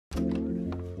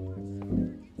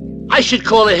I should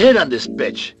call a hit on this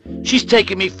bitch. She's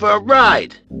taking me for a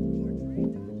ride.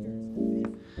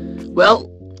 Well,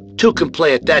 two can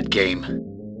play at that game.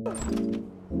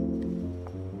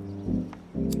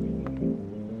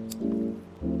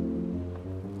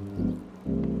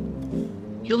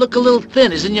 You look a little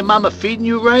thin. Isn't your mama feeding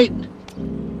you right?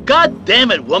 God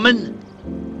damn it, woman.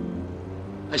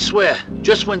 I swear,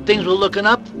 just when things were looking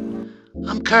up,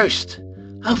 I'm cursed.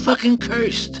 I'm fucking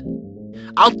cursed.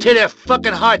 I'll tear their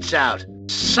fucking hearts out.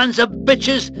 Sons of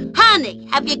bitches. Honey,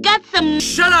 have you got some...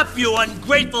 Shut up, you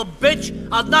ungrateful bitch.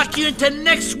 I'll knock you into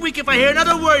next week if I hear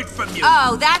another word from you.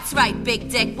 Oh, that's right, Big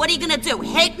Dick. What are you gonna do,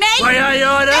 hate me? Why, I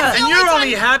oughta. And you're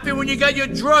only happy when you got your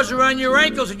drawers around your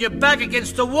ankles and your back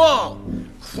against the wall.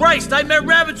 Christ, I met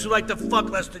rabbits who like to fuck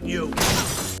less than you.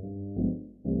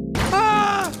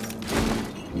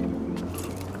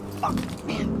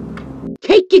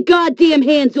 Take your goddamn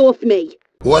hands off me!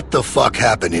 What the fuck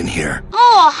happened in here?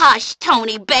 Oh, hush,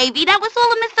 Tony, baby. That was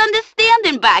all a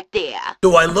misunderstanding back there.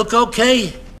 Do I look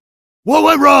okay? What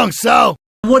went wrong, Sal?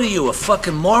 What are you, a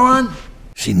fucking moron?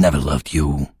 She never loved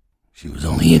you. She was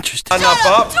only interested. Shut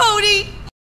up, Tony!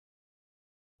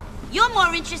 You're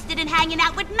more interested in hanging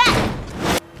out with Matt.